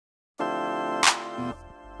Hey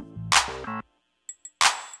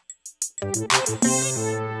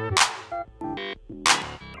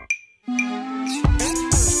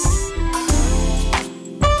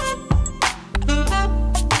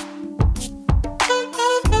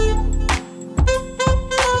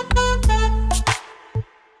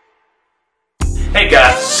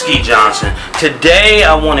guys, this is Ski Johnson. Today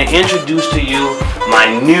I want to introduce to you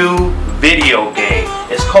my new video game.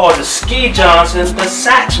 It's called the Ski Johnson, the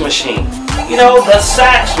Sax Machine. You know, the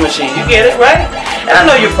Sax Machine. You get it, right? And I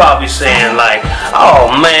know you're probably saying like,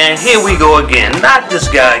 oh man, here we go again. Not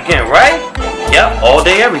this guy again, right? Yep, all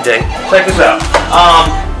day, every day. Check this out.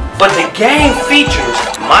 But the game features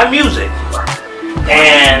my music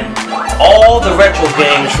and all the retro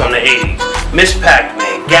games from the 80s. Miss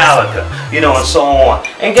Pac-Man, Galaga, you know, and so on.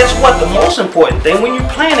 And guess what? The most important thing, when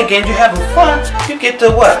you're playing the game, you're having fun, you get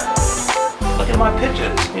to what? Look at my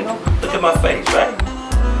pictures, you know? Look at my face, right?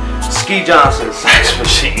 Ski Johnson, Sax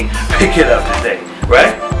Machine. Pick it up today.